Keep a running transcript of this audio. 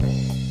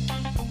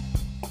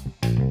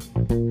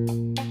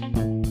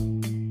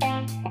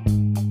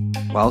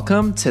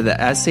Welcome to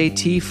the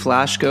SAT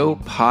Flash Go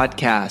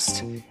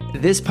podcast.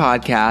 This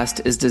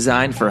podcast is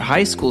designed for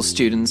high school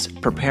students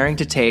preparing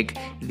to take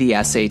the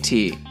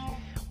SAT.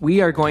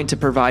 We are going to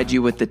provide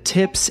you with the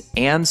tips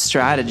and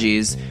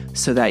strategies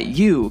so that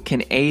you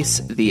can ace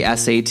the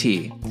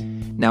SAT.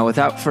 Now,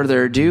 without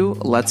further ado,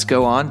 let's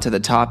go on to the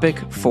topic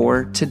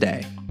for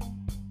today.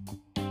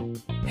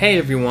 Hey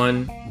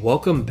everyone,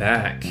 welcome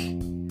back.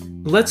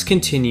 Let's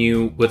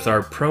continue with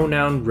our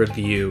pronoun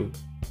review.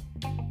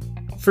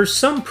 For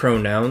some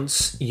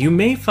pronouns, you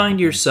may find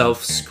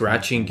yourself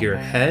scratching your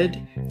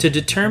head to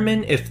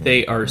determine if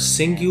they are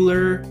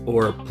singular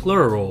or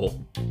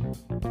plural.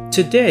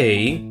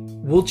 Today,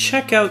 we'll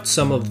check out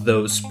some of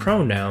those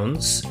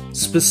pronouns,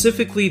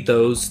 specifically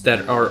those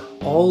that are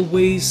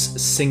always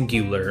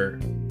singular.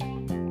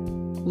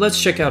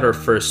 Let's check out our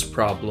first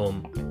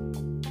problem.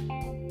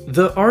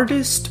 The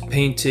artist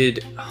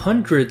painted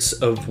hundreds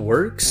of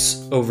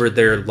works over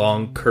their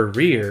long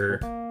career,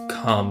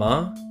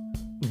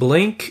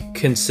 blank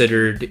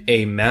considered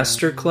a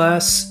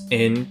masterclass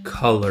in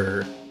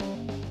color.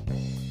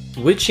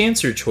 Which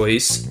answer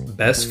choice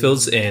best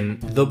fills in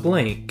the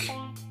blank?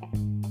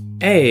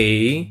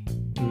 A.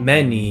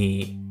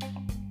 Many.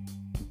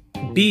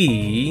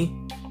 B.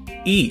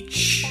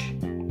 Each.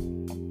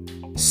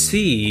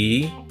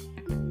 C.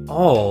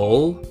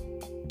 All.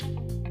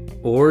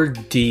 Or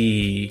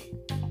D.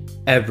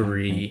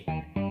 Every.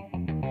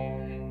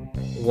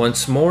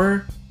 Once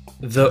more.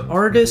 The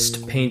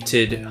artist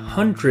painted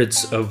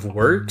hundreds of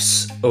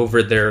works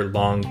over their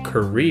long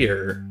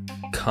career,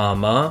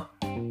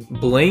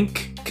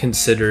 blank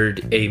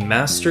considered a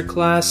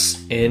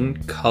masterclass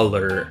in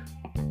color.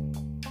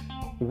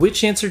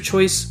 Which answer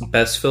choice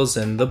best fills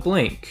in the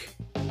blank?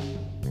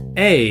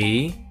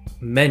 A.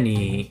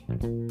 Many.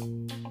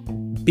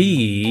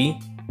 B.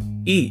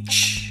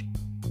 Each.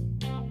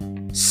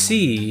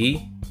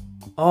 C.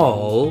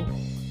 All.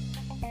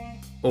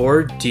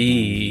 Or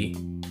D.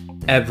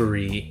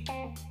 Every.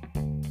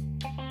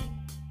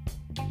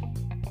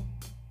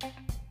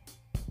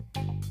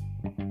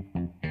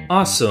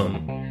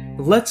 Awesome.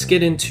 Let's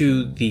get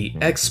into the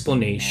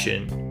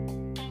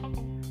explanation.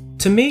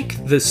 To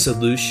make the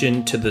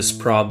solution to this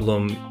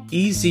problem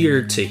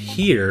easier to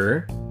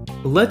hear,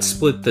 let's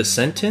split the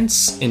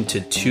sentence into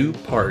two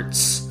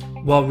parts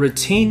while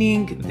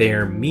retaining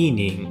their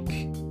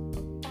meaning.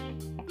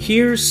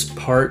 Here's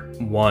part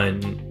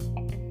 1.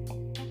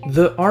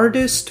 The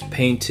artist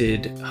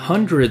painted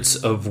hundreds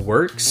of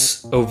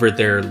works over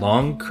their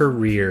long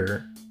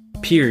career,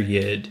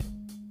 period.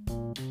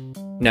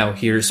 Now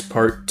here's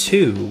part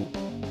 2.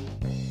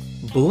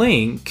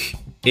 Blank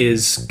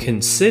is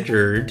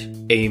considered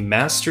a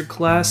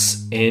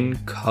masterclass in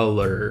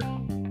color.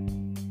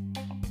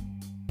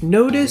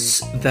 Notice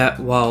that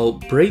while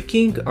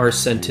breaking our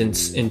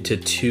sentence into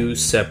two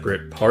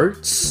separate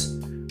parts,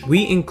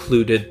 we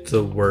included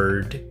the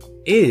word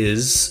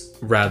is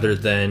rather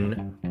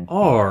than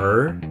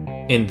are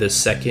in the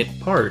second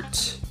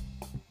part.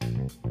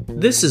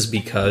 This is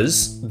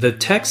because the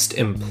text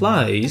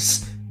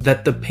implies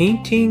that the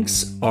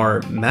paintings are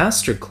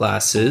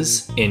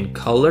masterclasses in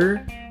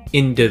color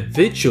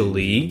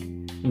individually,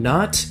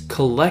 not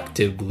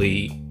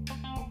collectively.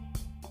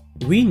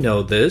 We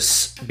know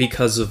this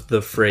because of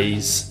the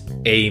phrase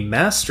a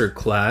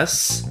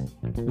masterclass,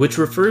 which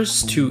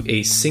refers to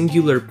a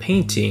singular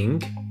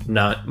painting,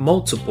 not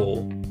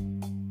multiple.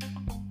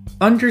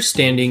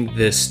 Understanding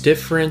this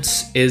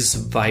difference is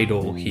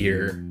vital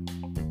here.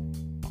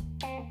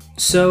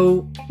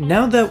 So,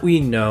 now that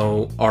we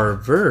know our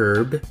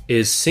verb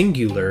is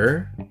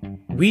singular,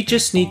 we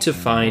just need to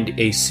find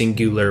a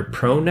singular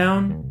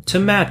pronoun to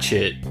match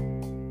it.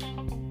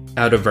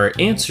 Out of our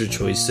answer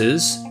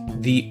choices,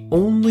 the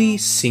only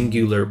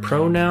singular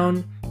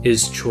pronoun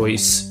is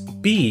choice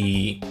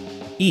B,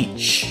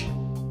 each.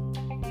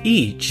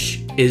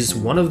 Each is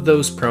one of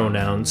those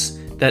pronouns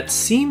that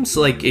seems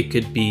like it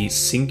could be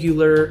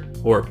singular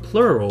or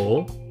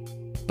plural,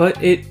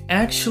 but it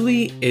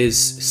actually is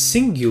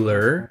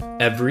singular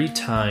every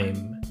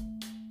time.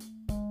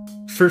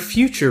 For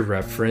future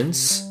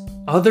reference,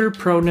 other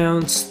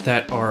pronouns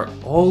that are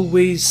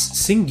always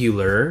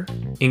singular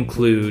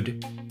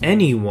include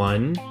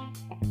anyone,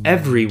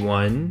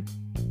 everyone,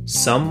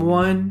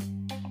 someone,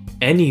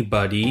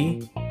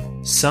 anybody,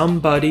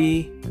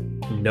 somebody,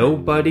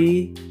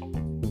 nobody,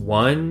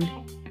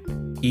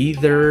 one,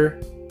 either,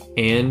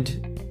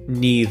 and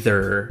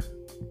neither.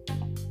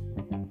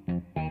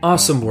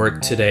 Awesome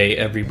work today,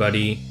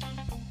 everybody.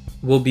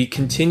 We'll be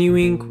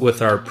continuing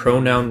with our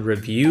pronoun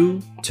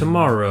review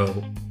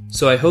tomorrow,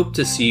 so I hope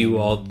to see you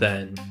all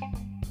then.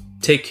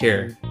 Take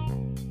care.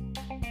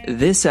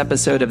 This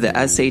episode of the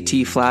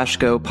SAT Flash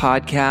Go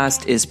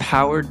podcast is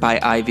powered by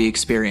Ivy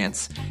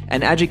Experience,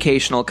 an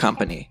educational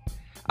company.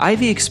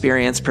 Ivy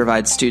Experience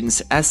provides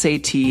students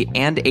SAT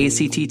and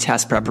ACT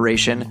test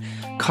preparation,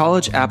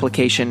 college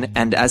application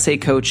and essay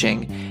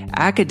coaching,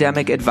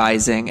 academic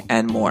advising,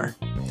 and more.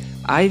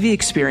 Ivy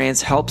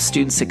Experience helps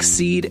students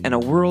succeed in a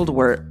world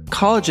where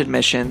college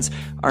admissions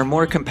are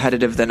more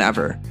competitive than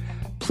ever.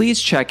 please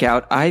check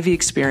out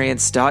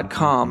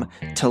ivyexperience.com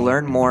to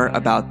learn more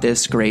about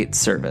this great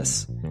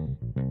service.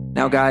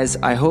 Now, guys,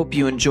 I hope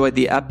you enjoyed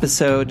the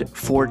episode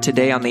for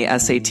today on the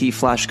SAT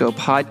Flash Go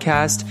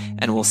podcast,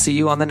 and we'll see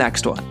you on the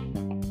next one.